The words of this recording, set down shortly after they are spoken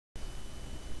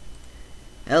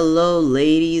Hello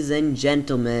ladies and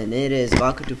gentlemen, it is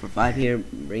Baku245 here,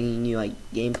 bringing you a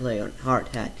gameplay on Hard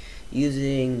Hat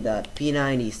using the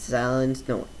P90 silence,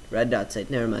 no, red dot sight,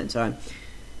 never mind, sorry.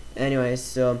 Anyways,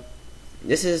 so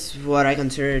this is what I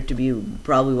consider to be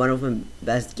probably one of my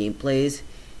best gameplays,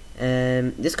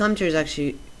 and this commentary is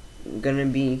actually gonna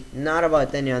be not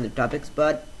about any other topics,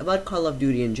 but about Call of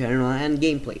Duty in general and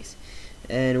gameplays,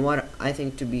 and what I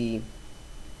think to be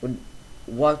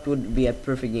what would be a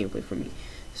perfect gameplay for me.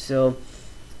 So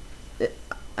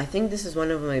I think this is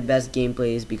one of my best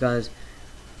gameplays because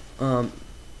well,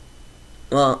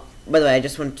 by the way, I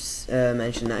just want to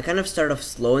mention I kind of start off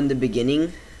slow in the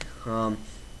beginning. What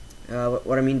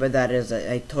I mean by that is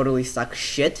I totally suck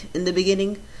shit in the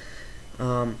beginning.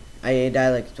 I die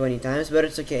like 20 times, but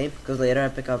it's okay because later I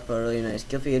pick up a really nice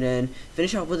kill feed and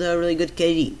finish off with a really good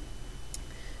KD.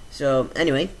 So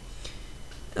anyway,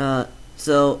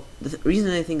 so the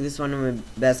reason I think this is one of my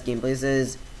best gameplays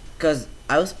is because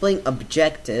I was playing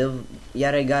objective,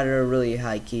 yet I got a really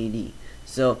high KD.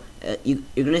 So you're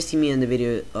gonna see me in the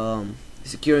video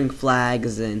securing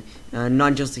flags and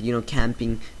not just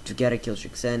camping to get a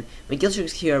Killstreaks. And my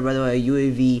Killstreaks here, by the way,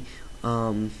 UAV,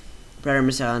 Predator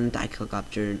missile, and attack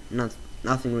helicopter.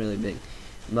 Nothing really big,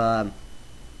 but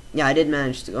yeah, I did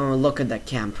manage to look at that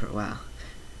camper. Wow.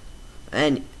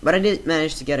 But I did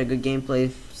manage to get a good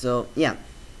gameplay, so yeah.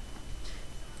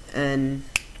 And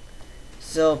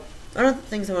so one of the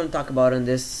things I want to talk about in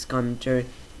this commentary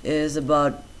is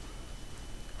about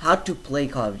how to play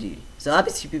Call of Duty. So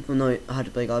obviously people know how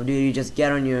to play Call of Duty. You just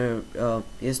get on your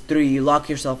PS3, you lock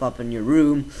yourself up in your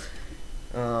room,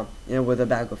 with a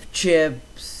bag of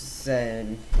chips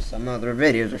and some other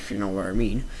videos, if you know what I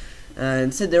mean,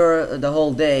 and sit there the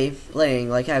whole day playing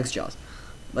like X-Jaws.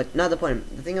 But not the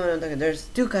point. The thing I want to talk about, there's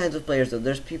two kinds of players though.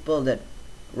 There's people that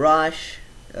rush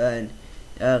and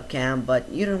camp, but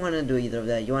you don't want to do either of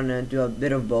that. You want to do a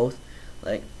bit of both.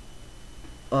 Like,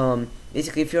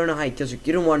 basically, if you're on a high kill streak,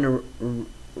 you don't want to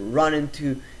run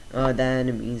into the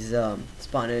enemies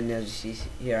spawning. As you see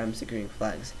here, I'm securing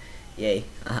flags. Yay!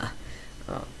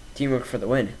 Teamwork for the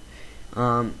win.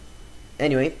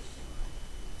 Anyway,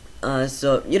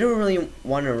 so you don't really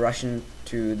want to rush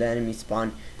into the enemy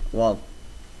spawn. Well,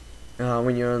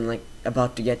 when you're on like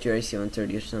about to get your AC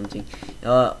 130 or something, you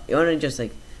want to just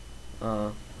like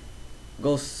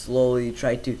go slowly,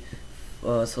 try to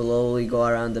slowly go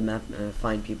around the map,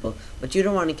 find people, but you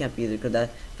don't want to camp either, because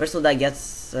that first of all that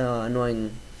gets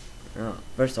annoying.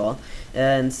 First of all,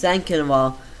 and second of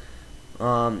all,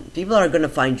 people are gonna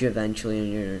find you eventually,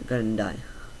 and you're gonna die.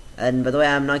 And by the way,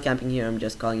 I'm not camping here. I'm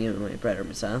just calling it my Predator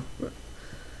missile.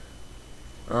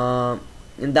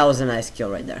 And that was a nice kill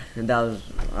right there. And that was,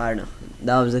 I don't know,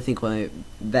 that was I think my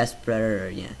best Predator,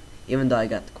 yeah. Even though I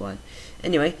got the quad.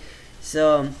 Anyway,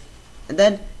 so, and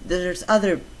then there's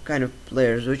other kind of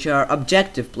players, which are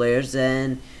objective players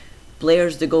and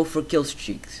players that go for kill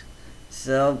streaks.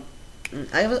 So,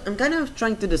 I'm kind of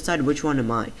trying to decide which one am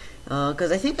I.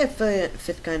 Because I think I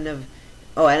fit kind of.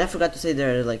 Oh, and I forgot to say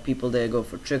there are like people that go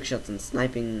for trick shots and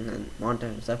sniping and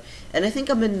montage and stuff. And I think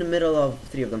I'm in the middle of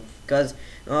three of them. Because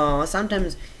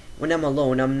sometimes when I'm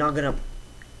alone, I'm not gonna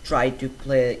try to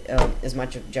play as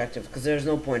much objective. Because there's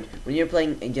no point. When you're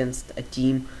playing against a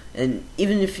team, and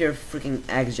even if you're freaking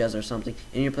X-Jazz or something,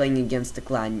 and you're playing against a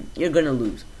clan, you're gonna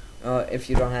lose if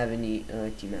you don't have any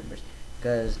team members.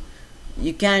 Because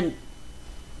you can't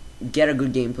get a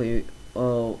good gameplay.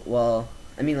 Well,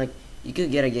 I mean, like, you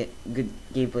could get a good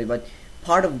gameplay, but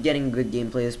part of getting good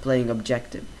gameplay is playing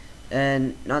objective,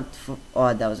 and not for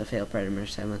that was a fail Predator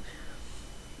 7,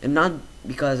 and not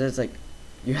because it's like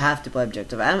you have to play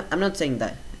objective. I'm not saying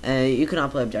that you cannot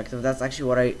play objective. That's actually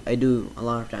what I do a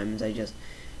lot of times. I just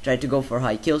try to go for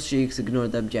high kill streaks, ignore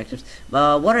the objectives.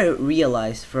 But what I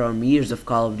realized from years of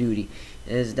Call of Duty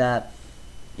is that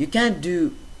you can't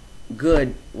do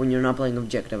good when you're not playing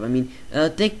objective. I mean,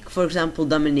 take for example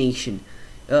domination.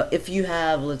 If you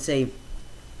have, let's say,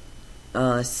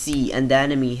 C and the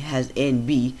enemy has A and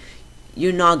B,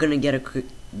 you're not gonna get a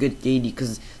good KD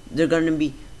because they're gonna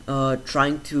be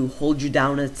trying to hold you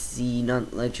down at C,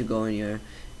 not let you go in here.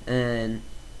 And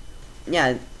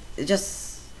yeah, it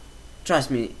just,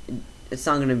 trust me, it's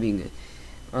not gonna be good.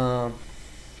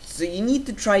 So you need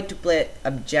to try to play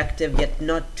objective, yet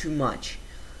not too much.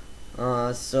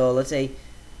 So let's say,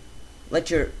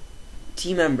 let your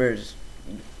team members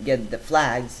get the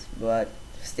flags, but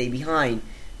stay behind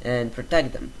and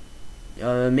protect them.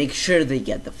 Make sure they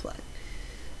get the flag.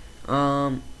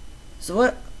 So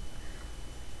what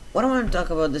I want to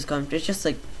talk about this commentary is just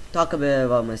like talk a bit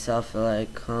about myself.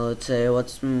 Like let's say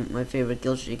what's my favorite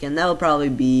kill streak, and that will probably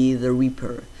be the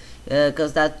Reaper.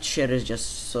 because that shit is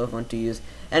just so fun to use.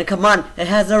 And come on, it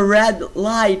has a red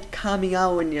light coming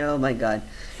out when you, oh my god.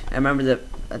 I remember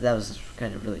that was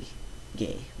kind of really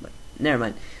gay, but never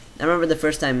mind. I remember the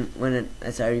first time when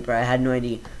I saw Reaper, I had no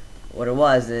idea what it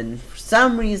was, and for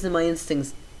some reason my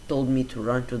instincts told me to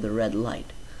run to the red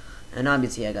light, and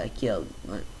obviously I got killed.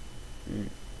 But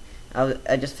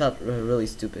I just felt really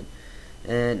stupid,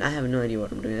 and I have no idea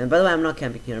what I'm doing. And by the way, I'm not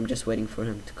camping here. I'm just waiting for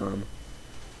him to come.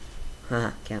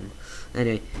 Haha, cam.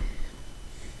 Anyway,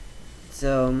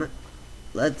 so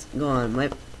let's go on. My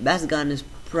best gun is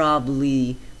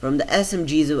probably from the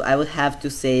SMGs. I would have to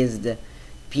say is the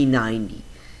P90.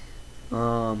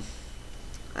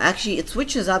 Actually, it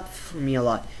switches up for me a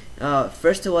lot.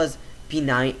 First it was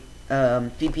PP90,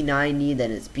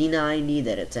 then it's P90,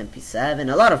 then it's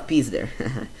MP7. A lot of P's there.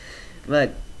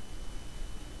 But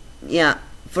yeah,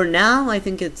 for now I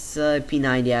think it's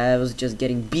P90. I was just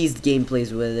getting beast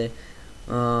gameplays with it.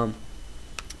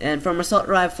 And from assault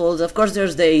rifles, of course,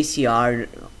 there's the ACR.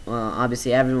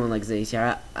 Obviously, everyone likes the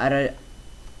ACR. I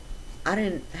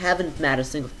haven't met a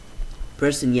single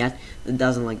person yet that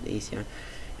doesn't like the ACR.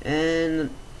 And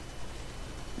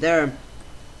there are,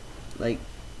 like,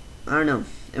 I don't know,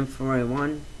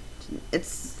 M4A1.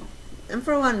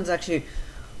 M4A1 is actually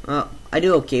I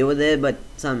do okay with it, but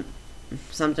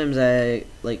sometimes I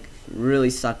like really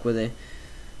suck with it.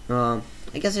 I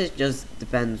guess it just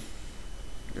depends.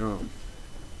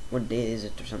 What day is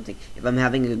it or something. If I'm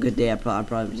having a good day, I'll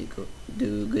probably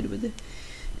do good with it.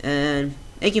 And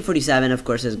AK-47, of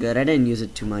course, is good. I didn't use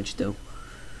it too much though.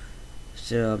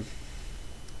 So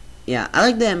yeah, I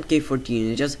like the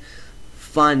MK14. It's just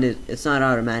fun. It's not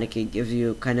automatic. It gives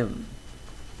you kind of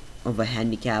a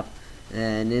handicap,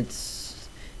 and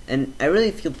I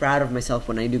really feel proud of myself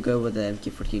when I do go with the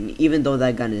MK14, even though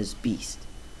that gun is beast.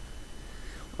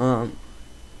 Now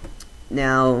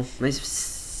my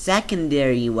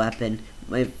secondary weapon,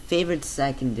 my favorite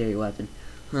secondary weapon.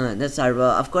 That's hard.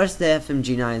 Well, of course the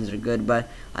FMG9s are good, but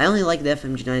I only like the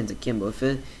FMG9s akimbo. If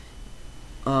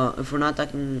we're not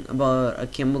talking about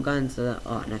akimbo guns, and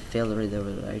I failed right there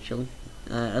actually.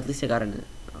 At least I got an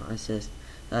assist.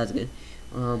 That's good.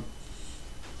 So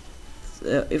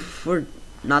if we're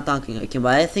not talking akimbo,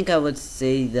 I think I would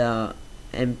say the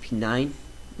MP9.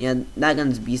 Yeah, that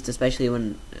gun's beast, especially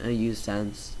when I use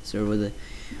sensor with it.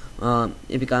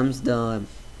 It becomes the,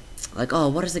 like, oh,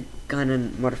 what is the gun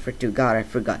in Modern Warfare 2? God, I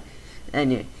forgot.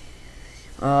 Anyway,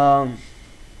 so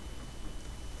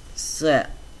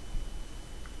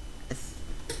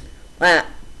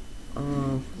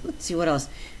let's see what else.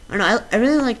 I don't know. I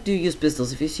really like to use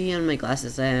pistols. If you see on my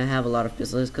classes, I have a lot of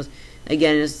pistols because,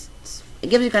 again, it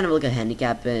gives you kind of like a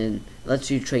handicap and lets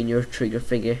you train your trigger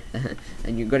finger,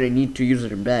 and you're gonna need to use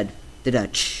it in bed. That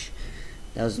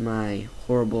was my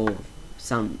horrible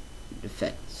sound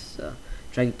effects,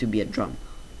 trying to be a drum.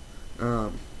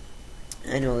 I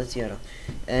know, let's see.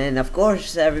 And of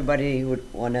course, everybody would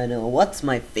wanna know what's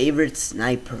my favorite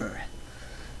sniper.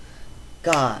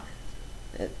 God,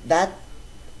 that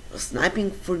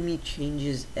sniping for me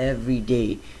changes every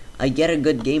day. I get a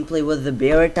good gameplay with the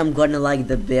Barrett, I'm gonna like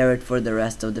the Barrett for the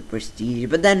rest of the prestige.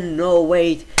 But then, no,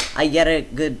 wait, I get a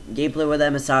good gameplay with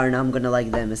MSR and I'm gonna like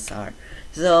the MSR.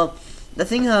 So, the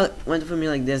thing went for me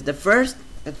like this. At first,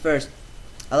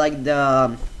 I like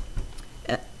the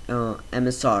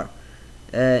MSR.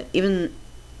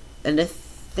 And I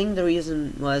think the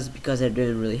reason was because I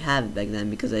didn't really have it back then,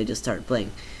 because I just started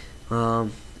playing. I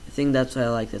think that's why I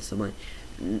liked it so much.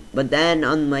 But then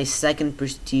on my second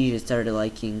prestige, I started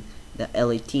liking the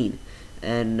L18,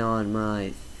 and on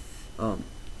my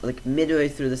like midway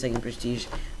through the second prestige,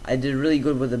 I did really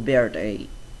good with the Barrett.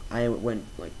 I went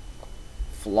like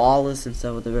flawless and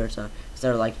stuff with the Barrett, so I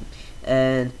started liking.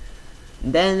 And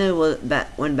then I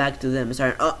went back to the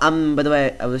MSR. By the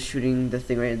way, I was shooting the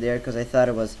thing right there because I thought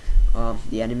it was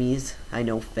the enemies. I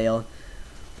know, fail.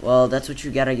 Well, that's what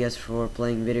you get, I guess, for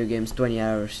playing video games 20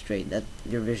 hours straight. That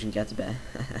your vision gets bad.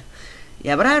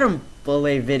 Yeah, but I don't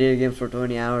play video games for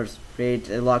 20 hours straight,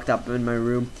 locked up in my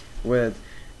room with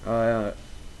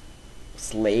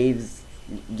slaves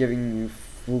giving you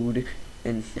food.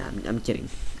 And nah, I'm kidding.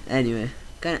 Anyway,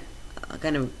 kind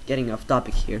of getting off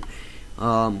topic here.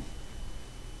 So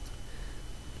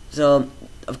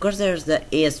of course there's the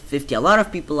AS50. A lot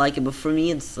of people like it, but for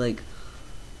me it's like,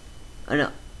 I don't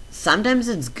know. Sometimes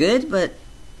it's good, but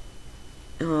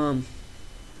I don't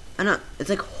know, it's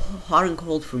like hot and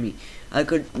cold for me. I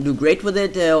could do great with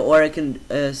it, or I can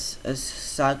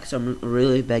suck some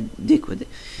really bad dick with it.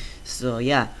 So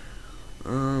yeah.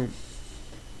 What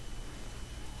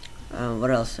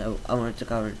else I wanted to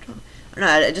cover? I don't know,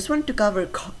 I just wanted to cover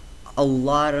a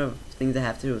lot of things that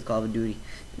have to do with Call of Duty.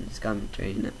 in this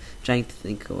commentary, and I'm trying to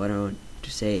think of what I want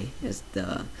to say as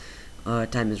the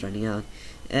time is running out.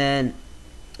 And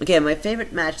okay, my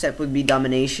favorite match set would be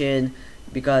domination,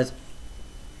 because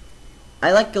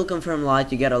I like kill confirm a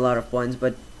lot. You get a lot of points,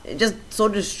 but it's just so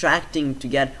distracting to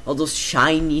get all those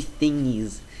shiny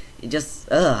thingies. It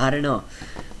just I don't know.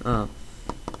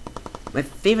 My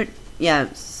favorite,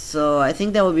 yeah. So I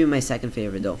think that would be my second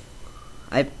favorite though.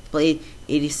 I played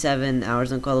 87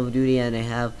 hours on Call of Duty, and I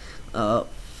have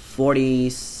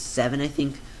 47, I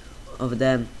think, of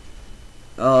them.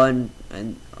 Oh, and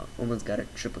almost got a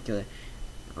triple killer.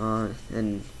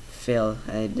 And failed.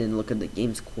 I didn't look at the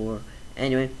game score.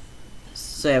 Anyway,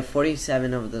 so yeah,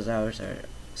 47 of those hours are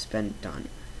spent on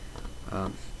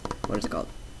what is it called?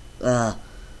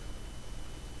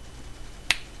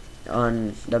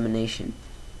 On domination.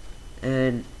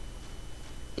 And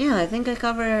yeah, I think I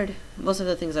covered most of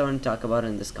the things I want to talk about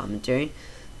in this commentary.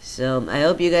 So I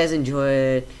hope you guys enjoy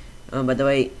it. By the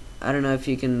way, I don't know if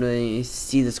you can really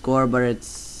see the score, but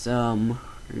it's let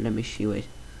me see. Wait,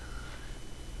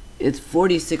 it's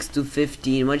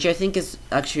 46-15, which I think is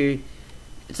actually,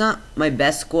 it's not my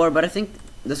best score, but I think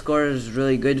the score is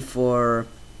really good for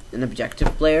an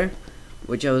objective player,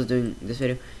 which I was doing this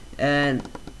video. And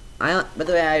by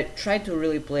the way, I try to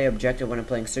really play objective when I'm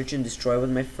playing search and destroy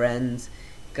with my friends,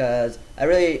 because I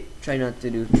really try not to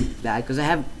do that, because I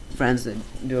have friends that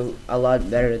do a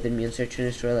lot better than me in search and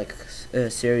destroy, like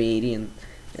Siri 80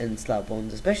 and Slap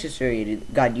Bones, especially Siri 80.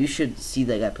 God, you should see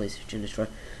that guy play search and destroy.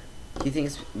 He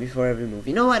thinks before every move.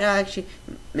 You know what? Actually,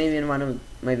 maybe in one of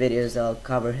my videos I'll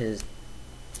cover his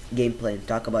gameplay and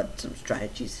talk about some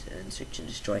strategies and search and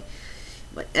destroy.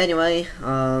 But anyway,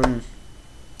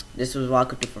 this was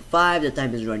Walker 245. The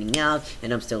time is running out,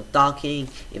 and I'm still talking,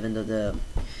 even though the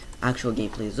actual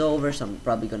gameplay is over. So I'm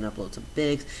probably gonna upload some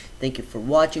pics. Thank you for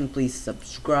watching. Please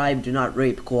subscribe. Do not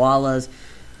rape koalas.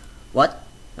 What?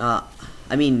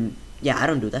 I mean, yeah, I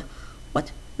don't do that.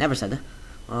 What? Never said that.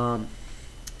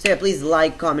 So yeah, please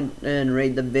like, comment, and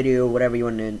rate the video, whatever you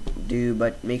want to do,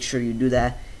 but make sure you do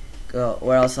that,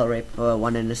 or else I'll rape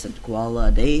one innocent koala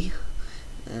a day.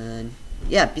 And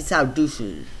yeah, peace out,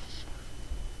 deuces.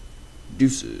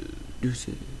 Deuces,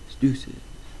 deuces, deuces,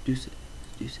 deuces,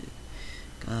 deuces.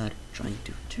 God, trying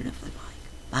to turn off my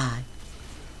mic. Bye.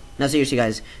 Now seriously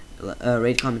guys,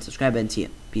 rate, comment, subscribe, and see ya.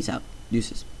 Peace out.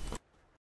 Deuces.